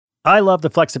I love the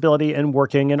flexibility in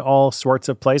working in all sorts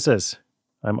of places.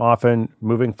 I'm often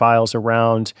moving files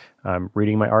around,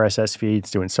 reading my RSS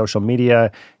feeds, doing social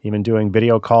media, even doing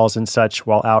video calls and such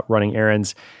while out running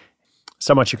errands.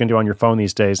 So much you can do on your phone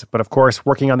these days. But of course,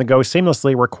 working on the go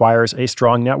seamlessly requires a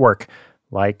strong network,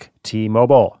 like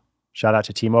T-Mobile. Shout out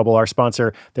to T-Mobile, our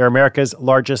sponsor. They're America's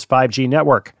largest 5G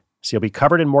network, so you'll be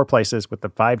covered in more places with the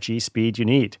 5G speed you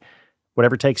need.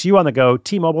 Whatever takes you on the go,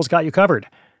 T-Mobile's got you covered.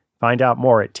 Find out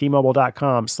more at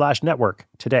T-Mobile.com/network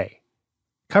today.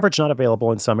 Coverage not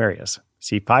available in some areas.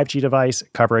 See 5G device,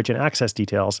 coverage, and access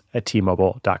details at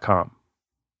T-Mobile.com.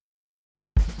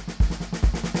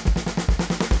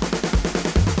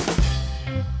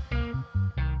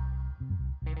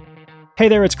 Hey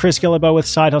there, it's Chris Guillebeau with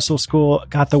Side Hustle School.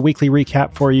 Got the weekly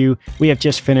recap for you. We have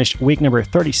just finished week number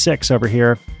 36 over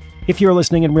here. If you're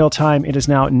listening in real time, it is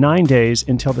now 9 days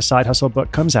until the Side Hustle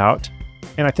book comes out.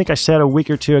 And I think I said a week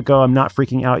or two ago, I'm not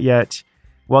freaking out yet.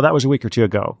 Well, that was a week or two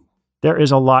ago. There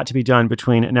is a lot to be done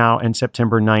between now and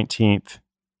September 19th.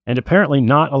 And apparently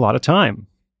not a lot of time.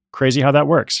 Crazy how that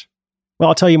works. Well,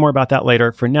 I'll tell you more about that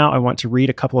later. For now, I want to read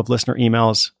a couple of listener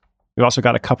emails. We also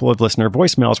got a couple of listener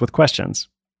voicemails with questions.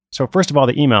 So first of all,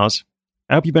 the emails.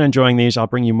 I hope you've been enjoying these. I'll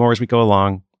bring you more as we go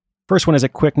along. First one is a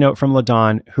quick note from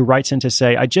LaDon, who writes in to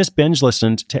say, I just binge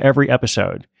listened to every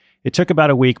episode. It took about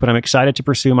a week, but I'm excited to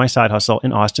pursue my side hustle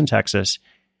in Austin, Texas.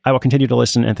 I will continue to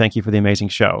listen and thank you for the amazing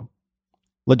show.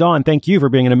 LaDon, thank you for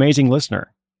being an amazing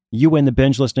listener. You win the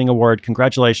Binge Listening Award.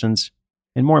 Congratulations.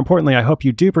 And more importantly, I hope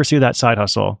you do pursue that side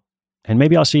hustle. And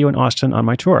maybe I'll see you in Austin on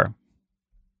my tour.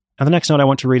 Now, the next note I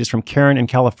want to read is from Karen in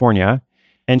California.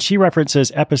 And she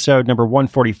references episode number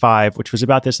 145, which was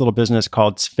about this little business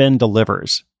called Sven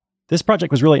Delivers. This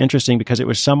project was really interesting because it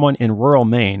was someone in rural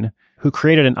Maine who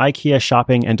created an IKEA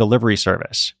shopping and delivery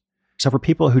service. So for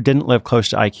people who didn't live close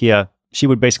to IKEA, she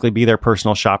would basically be their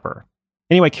personal shopper.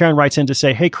 Anyway, Karen writes in to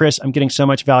say, hey, Chris, I'm getting so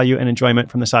much value and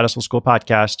enjoyment from the Side Hustle School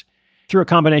podcast. Through a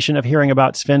combination of hearing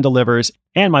about Sven Delivers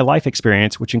and my life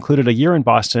experience, which included a year in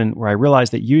Boston where I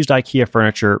realized that used IKEA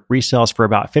furniture resells for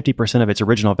about 50% of its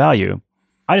original value,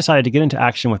 I decided to get into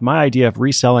action with my idea of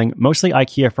reselling mostly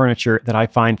IKEA furniture that I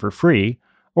find for free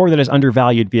or that is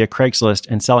undervalued via Craigslist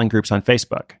and selling groups on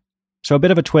Facebook. So a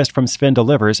bit of a twist from Sven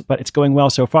Delivers, but it's going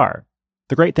well so far.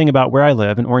 The great thing about where I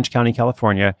live in Orange County,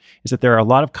 California, is that there are a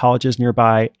lot of colleges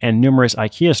nearby and numerous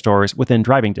IKEA stores within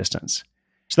driving distance.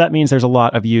 So that means there's a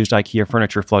lot of used IKEA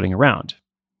furniture floating around.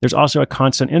 There's also a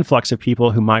constant influx of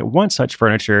people who might want such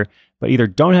furniture, but either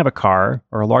don't have a car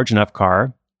or a large enough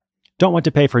car, don't want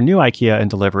to pay for new IKEA and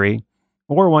delivery,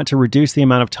 or want to reduce the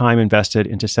amount of time invested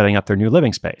into setting up their new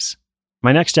living space.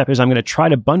 My next step is I'm going to try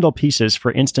to bundle pieces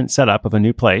for instant setup of a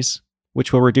new place,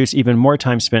 which will reduce even more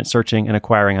time spent searching and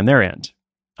acquiring on their end.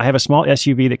 I have a small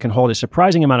SUV that can hold a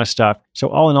surprising amount of stuff, so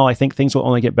all in all, I think things will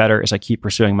only get better as I keep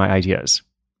pursuing my ideas.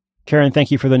 Karen, thank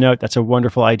you for the note. That's a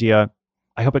wonderful idea.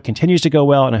 I hope it continues to go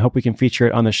well, and I hope we can feature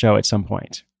it on the show at some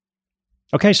point.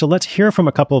 Okay, so let's hear from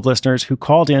a couple of listeners who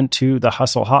called in to the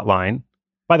Hustle Hotline.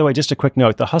 By the way, just a quick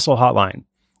note, the Hustle Hotline,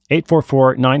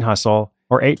 844-9HUSTLE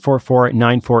or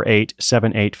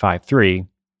 844-948-7853.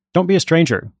 Don't be a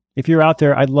stranger. If you're out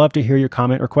there, I'd love to hear your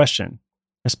comment or question.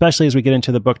 Especially as we get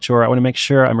into the book tour, I want to make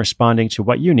sure I'm responding to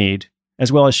what you need,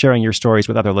 as well as sharing your stories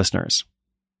with other listeners.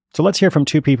 So let's hear from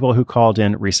two people who called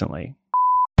in recently.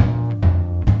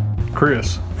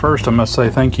 Chris, first I must say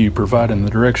thank you for providing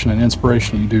the direction and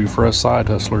inspiration you do for us side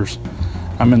hustlers.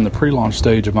 I'm in the pre-launch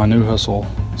stage of my new hustle,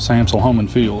 Samsel Home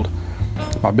and Field.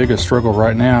 My biggest struggle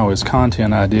right now is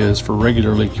content ideas for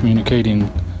regularly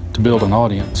communicating to build an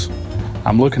audience.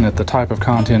 I'm looking at the type of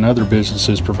content other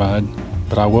businesses provide,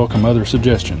 but I welcome other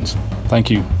suggestions. Thank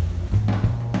you.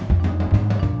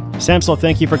 Samsel,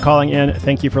 thank you for calling in.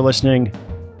 Thank you for listening.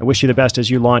 I wish you the best as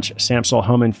you launch Samsel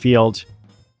Home and Field.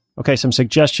 Okay, some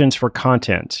suggestions for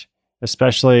content,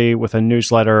 especially with a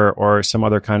newsletter or some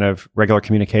other kind of regular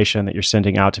communication that you're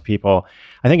sending out to people.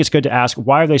 I think it's good to ask,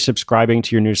 why are they subscribing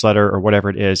to your newsletter or whatever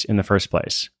it is in the first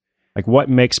place? Like, what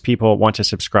makes people want to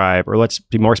subscribe? Or let's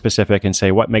be more specific and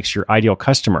say, what makes your ideal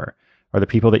customer or the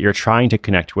people that you're trying to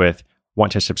connect with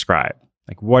want to subscribe?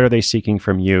 Like, what are they seeking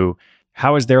from you?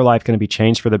 How is their life going to be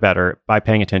changed for the better by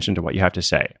paying attention to what you have to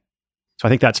say? So I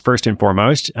think that's first and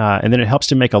foremost. And then it helps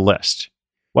to make a list.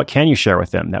 What can you share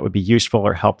with them that would be useful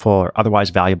or helpful or otherwise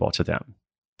valuable to them?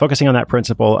 Focusing on that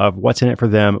principle of what's in it for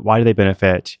them, why do they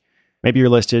benefit? Maybe your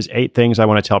list is 8 things I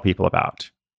want to tell people about.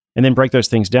 And then break those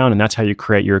things down, and that's how you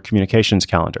create your communications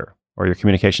calendar or your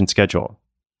communication schedule.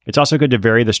 It's also good to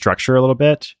vary the structure a little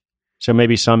bit. So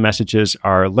maybe some messages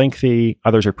are lengthy,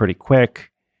 others are pretty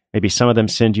quick. Maybe some of them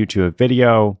send you to a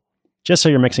video. just so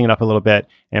you're mixing it up a little bit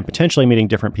and potentially meeting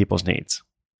different people's needs.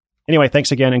 Anyway,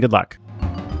 thanks again and good luck.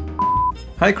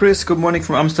 Hi Chris, good morning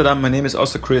from Amsterdam. My name is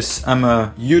also Chris. I'm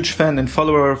a huge fan and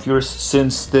follower of yours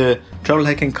since the travel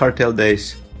hacking cartel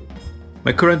days.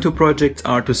 My current 2 projects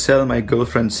are to sell my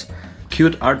girlfriend's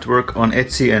cute artwork on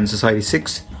Etsy and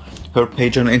Society6. Her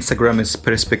page on Instagram is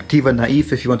Perspectiva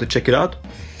Naive if you want to check it out.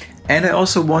 And I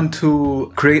also want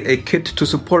to create a kit to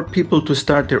support people to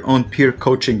start their own peer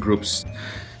coaching groups.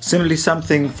 Similarly,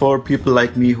 something for people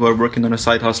like me who are working on a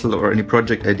side hustle or any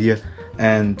project idea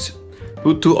and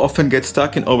who too often get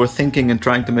stuck in overthinking and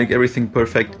trying to make everything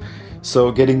perfect.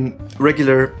 So getting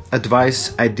regular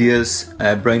advice, ideas,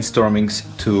 brainstormings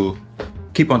to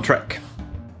keep on track.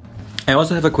 I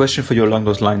also have a question for you along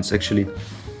those lines, actually.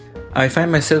 I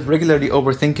find myself regularly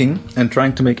overthinking and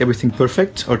trying to make everything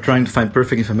perfect or trying to find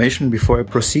perfect information before I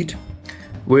proceed,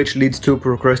 which leads to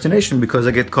procrastination because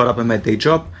I get caught up in my day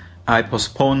job. I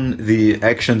postpone the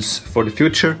actions for the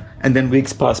future and then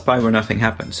weeks pass by where nothing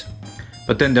happens.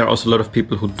 But then there are also a lot of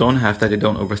people who don't have that, they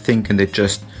don't overthink and they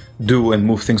just do and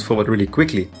move things forward really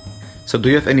quickly. So do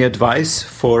you have any advice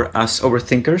for us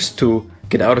overthinkers to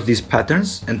get out of these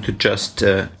patterns and to just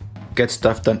get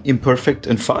stuff done imperfect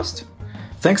and fast?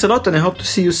 Thanks a lot and I hope to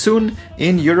see you soon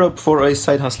in Europe for a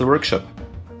side hustle workshop.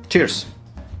 Cheers.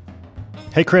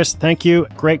 Hey Chris, thank you.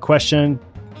 Great question.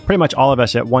 Pretty much all of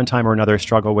us at one time or another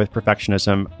struggle with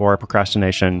perfectionism or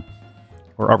procrastination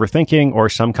or overthinking or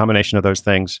some combination of those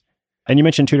things. And you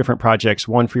mentioned 2 different projects,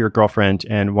 one for your girlfriend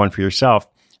and one for yourself.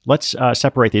 Let's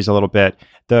separate these a little bit.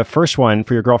 The first one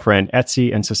for your girlfriend,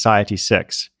 Etsy and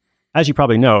Society6. As you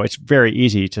probably know, it's very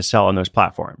easy to sell on those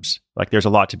platforms. Like there's a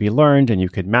lot to be learned and you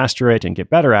could master it and get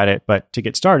better at it. But to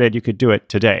get started, you could do it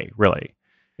today, really.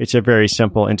 It's a very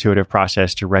simple, intuitive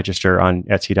process to register on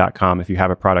Etsy.com if you have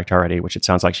a product already, which it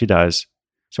sounds like she does.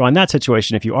 So on that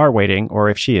situation, if you are waiting or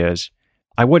if she is,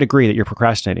 I would agree that you're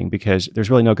procrastinating because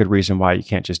there's really no good reason why you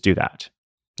can't just do that.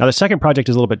 Now, the second project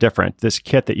is a little bit different, this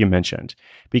kit that you mentioned,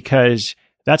 because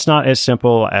that's not as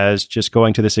simple as just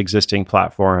going to this existing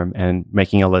platform and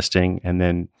making a listing and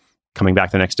then coming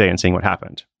back the next day and seeing what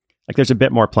happened. Like there's a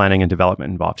bit more planning and development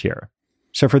involved here.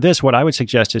 So for this, what I would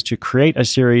suggest is to create a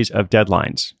series of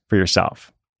deadlines for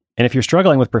yourself. And if you're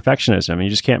struggling with perfectionism and you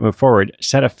just can't move forward,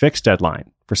 set a fixed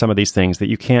deadline for some of these things that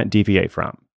you can't deviate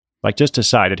from. Like just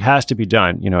decide it has to be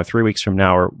done, 3 weeks from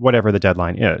now or whatever the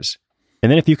deadline is. And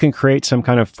then if you can create some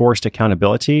kind of forced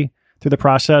accountability through the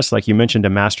process, like you mentioned, a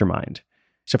mastermind.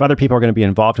 So if other people are going to be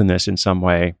involved in this in some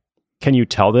way, can you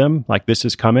tell them like this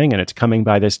is coming and it's coming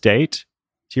by this date?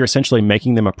 So you're essentially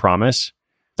making them a promise.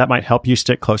 That might help you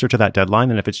stick closer to that deadline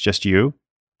than if it's just you.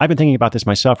 I've been thinking about this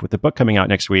myself with the book coming out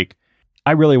next week.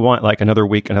 I really want like another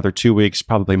week, another 2 weeks,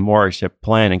 probably more to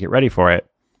plan and get ready for it.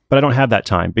 But I don't have that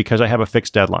time because I have a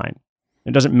fixed deadline.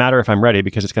 It doesn't matter if I'm ready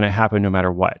because it's going to happen no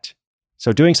matter what.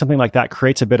 So doing something like that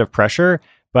creates a bit of pressure,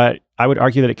 but I would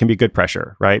argue that it can be good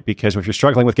pressure, right? Because if you're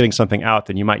struggling with getting something out,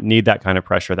 then you might need that kind of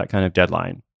pressure, that kind of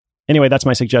deadline. Anyway, that's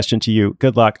my suggestion to you.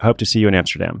 Good luck. I hope to see you in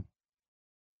Amsterdam.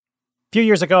 A few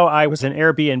years ago, I was an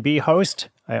Airbnb host.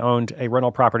 I owned a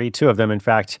rental property, 2 of them, in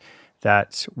fact,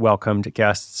 that welcomed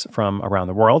guests from around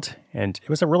the world. And it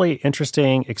was a really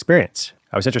interesting experience.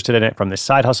 I was interested in it from the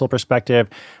side hustle perspective.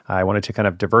 I wanted to kind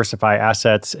of diversify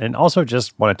assets and also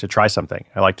just wanted to try something.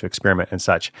 I like to experiment and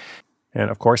such. And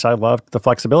of course, I loved the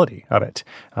flexibility of it.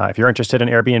 If you're interested in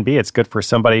Airbnb, it's good for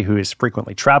somebody who is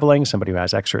frequently traveling, somebody who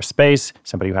has extra space,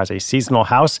 somebody who has a seasonal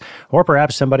house, or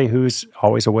perhaps somebody who's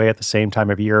always away at the same time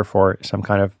of year for some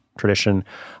kind of tradition,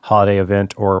 holiday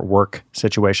event, or work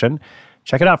situation.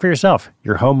 Check it out for yourself.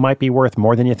 Your home might be worth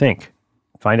more than you think.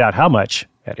 Find out how much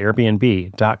at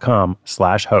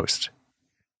airbnb.com/host.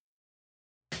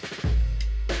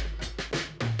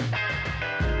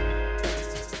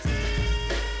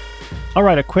 All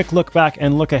right, a quick look back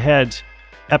and look ahead.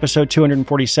 Episode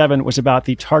 247 was about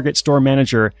the Target store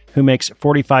manager who makes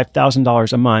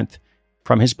 $45,000 a month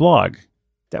from his blog.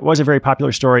 That was a very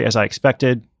popular story, as I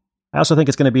expected. I also think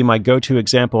it's going to be my go-to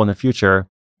example in the future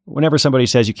whenever somebody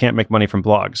says you can't make money from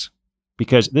blogs,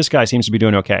 because this guy seems to be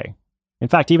doing okay. In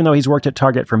fact, even though he's worked at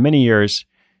Target for many years,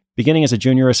 beginning as a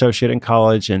junior associate in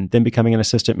college and then becoming an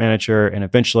assistant manager and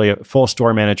eventually a full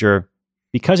store manager,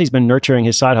 because he's been nurturing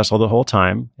his side hustle the whole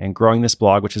time and growing this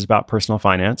blog, which is about personal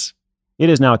finance, it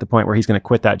is now at the point where he's going to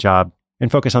quit that job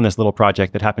and focus on this little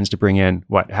project that happens to bring in,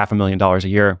 $500,000 a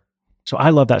year. So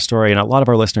I love that story, and a lot of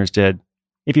our listeners did.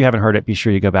 If you haven't heard it, be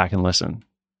sure you go back and listen.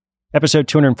 Episode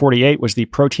 248 was the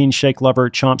protein shake lover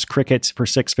chomps crickets for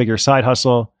six-figure side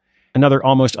hustle. Another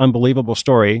almost unbelievable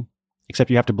story, except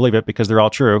you have to believe it because they're all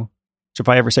true. So if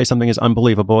I ever say something is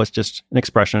unbelievable, it's just an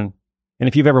expression. And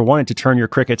if you've ever wanted to turn your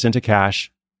crickets into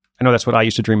cash, I know that's what I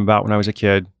used to dream about when I was a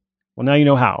kid. Well, now you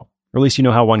know how, or at least you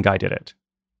know how one guy did it.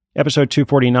 Episode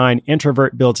 249,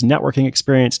 Introvert Builds Networking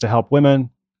Experience to Help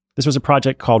Women. This was a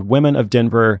project called Women of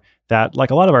Denver that, like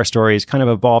a lot of our stories, kind of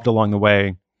evolved along the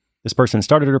way. This person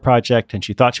started her project and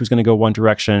she thought she was going to go one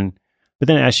direction, but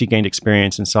then as she gained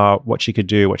experience and saw what she could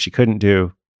do, what she couldn't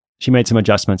do, she made some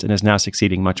adjustments and is now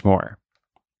succeeding much more.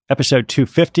 Episode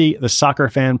 250, The Soccer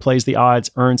Fan Plays the Odds,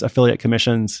 Earns Affiliate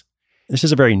Commissions. This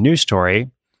is a very new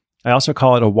story. I also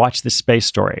call it a watch this space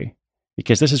story,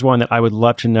 because this is one that I would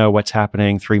love to know what's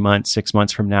happening 3 months, 6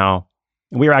 months from now.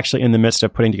 And we are actually in the midst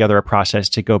of putting together a process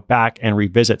to go back and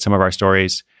revisit some of our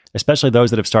stories, especially those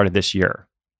that have started this year.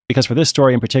 Because for this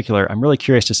story in particular, I'm really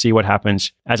curious to see what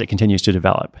happens as it continues to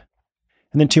develop.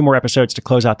 And then 2 more episodes to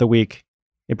close out the week.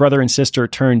 A brother and sister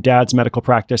turned dad's medical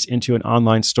practice into an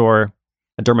online store,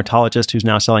 a dermatologist who's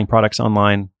now selling products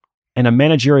online, and a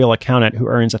managerial accountant who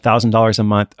earns $1,000 a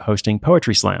month hosting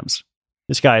poetry slams.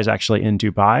 This guy is actually in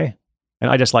Dubai, and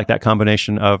I just like that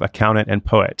combination of accountant and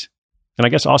poet. And I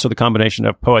guess also the combination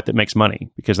of poet that makes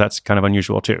money, because that's kind of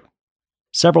unusual too.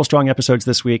 Several strong episodes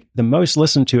this week. The most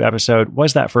listened to episode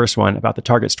was that first one about the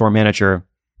Target store manager.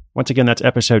 Once again, that's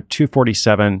episode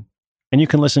 247. And you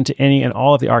can listen to any and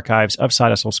all of the archives of Side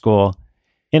Hustle School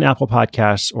in Apple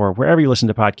Podcasts or wherever you listen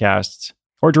to podcasts,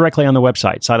 or directly on the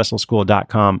website,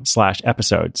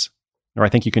 sidehustleschool.com/episodes. Or I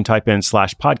think you can type in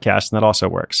 /podcast, and that also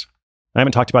works. I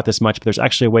haven't talked about this much, but there's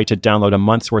actually a way to download a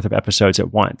month's worth of episodes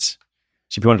at once.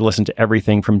 So if you wanted to listen to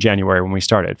everything from January when we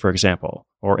started, for example,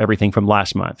 or everything from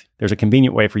last month, there's a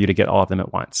convenient way for you to get all of them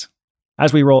at once.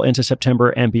 As we roll into September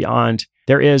and beyond,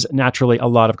 there is naturally a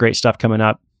lot of great stuff coming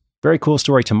up. Very cool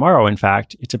story tomorrow, in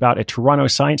fact. It's about a Toronto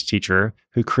science teacher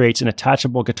who creates an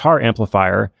attachable guitar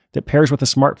amplifier that pairs with a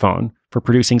smartphone for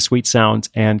producing sweet sounds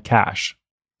and cash.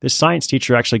 This science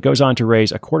teacher actually goes on to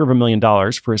raise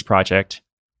 $250,000 for his project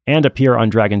and appear on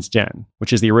Dragon's Den,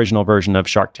 which is the original version of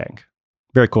Shark Tank.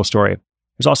 Very cool story.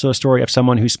 There's also a story of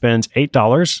someone who spends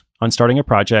 $8 on starting a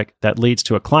project that leads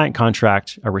to a client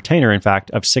contract, a retainer, in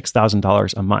fact, of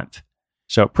 $6,000 a month.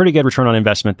 So pretty good return on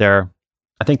investment there.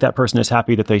 I think that person is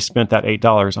happy that they spent that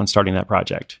 $8 on starting that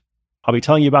project. I'll be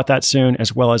telling you about that soon,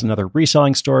 as well as another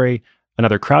reselling story,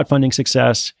 another crowdfunding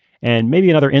success, and maybe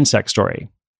another insect story.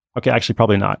 Okay, actually,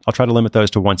 probably not. I'll try to limit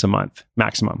those to once a month,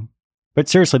 maximum. But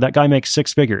seriously, that guy makes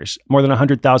 6 figures, more than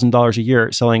 $100,000 a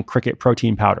year selling cricket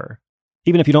protein powder.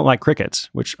 Even if you don't like crickets,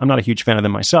 which I'm not a huge fan of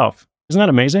them myself. Isn't that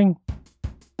amazing?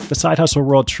 The side hustle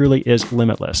world truly is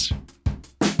limitless.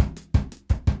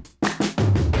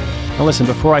 Now listen,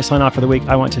 before I sign off for the week,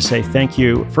 I want to say thank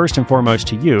you first and foremost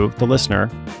to you, the listener.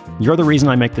 You're the reason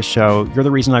I make this show. You're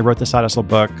the reason I wrote the Side Hustle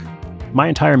book. My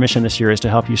entire mission this year is to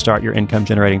help you start your income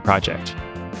generating project.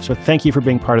 So thank you for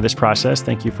being part of this process.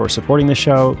 Thank you for supporting the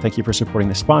show. Thank you for supporting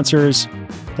the sponsors.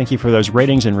 Thank you for those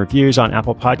ratings and reviews on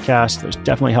Apple Podcasts. Those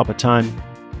definitely help a ton.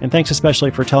 And thanks especially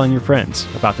for telling your friends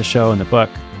about the show and the book.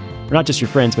 Or not just your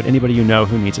friends, but anybody you know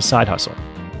who needs a side hustle.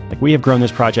 Like, we have grown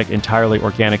this project entirely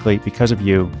organically because of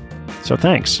you. So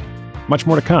thanks. Much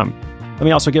more to come. Let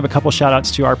me also give a couple shout outs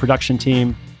to our production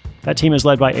team. That team is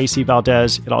led by AC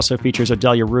Valdez. It also features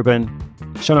Adelia Rubin.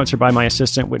 Show notes are by my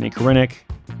assistant, Whitney Korinick.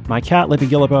 My cat, Lippy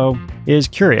Gillibo, is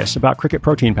curious about cricket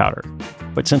protein powder.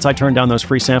 But since I turned down those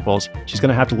free samples, she's going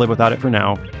to have to live without it for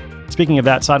now. Speaking of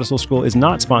that, Side Hustle School is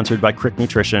not sponsored by Crick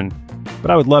Nutrition, but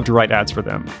I would love to write ads for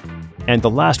them. And the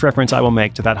last reference I will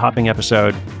make to that hopping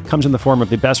episode comes in the form of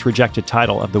the best rejected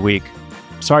title of the week.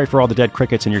 Sorry for all the dead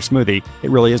crickets in your smoothie.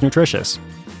 It really is nutritious.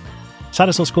 Side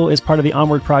Hustle School is part of the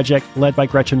Onward Project, led by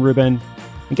Gretchen Rubin.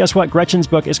 And guess what? Gretchen's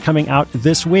book is coming out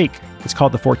this week. It's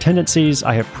called The 4 Tendencies.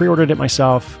 I have pre-ordered it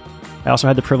myself. I also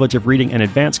had the privilege of reading an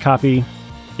advance copy.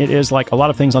 It is, like a lot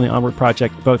of things on the Onward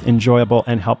Project, both enjoyable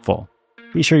and helpful.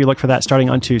 Be sure you look for that starting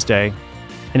on Tuesday.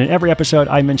 And in every episode,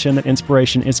 I mention that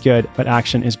inspiration is good, but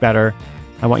action is better.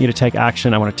 I want you to take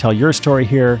action. I want to tell your story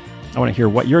here. I want to hear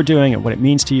what you're doing and what it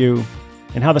means to you,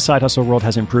 and how the side hustle world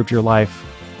has improved your life.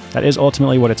 That is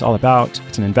ultimately what it's all about.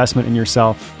 It's an investment in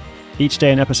yourself. Each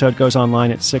day an episode goes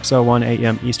online at 6:01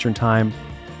 a.m. Eastern Time,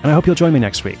 and I hope you'll join me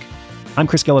next week. I'm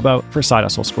Chris Gillibo for Side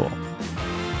Hustle School.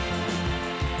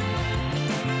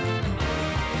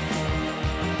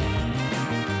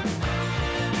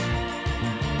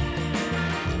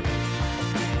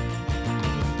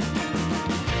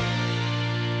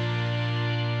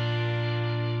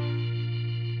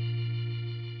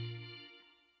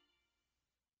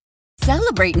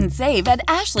 Celebrate and save at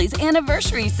Ashley's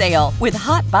Anniversary Sale. With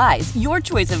Hot Buys, your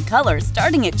choice of colors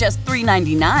starting at just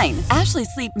 $3.99. Ashley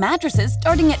Sleep mattresses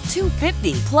starting at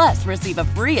 $2.50. Plus, receive a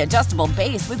free adjustable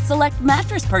base with select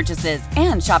mattress purchases.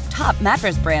 And shop top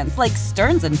mattress brands like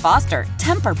Stearns & Foster,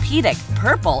 Tempur-Pedic,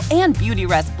 Purple, and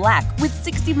Beautyrest Black with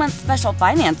 60-month special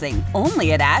financing.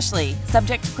 Only at Ashley.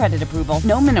 Subject to credit approval.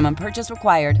 No minimum purchase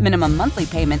required. Minimum monthly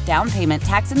payment, down payment,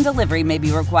 tax, and delivery may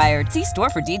be required. See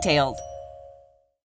store for details.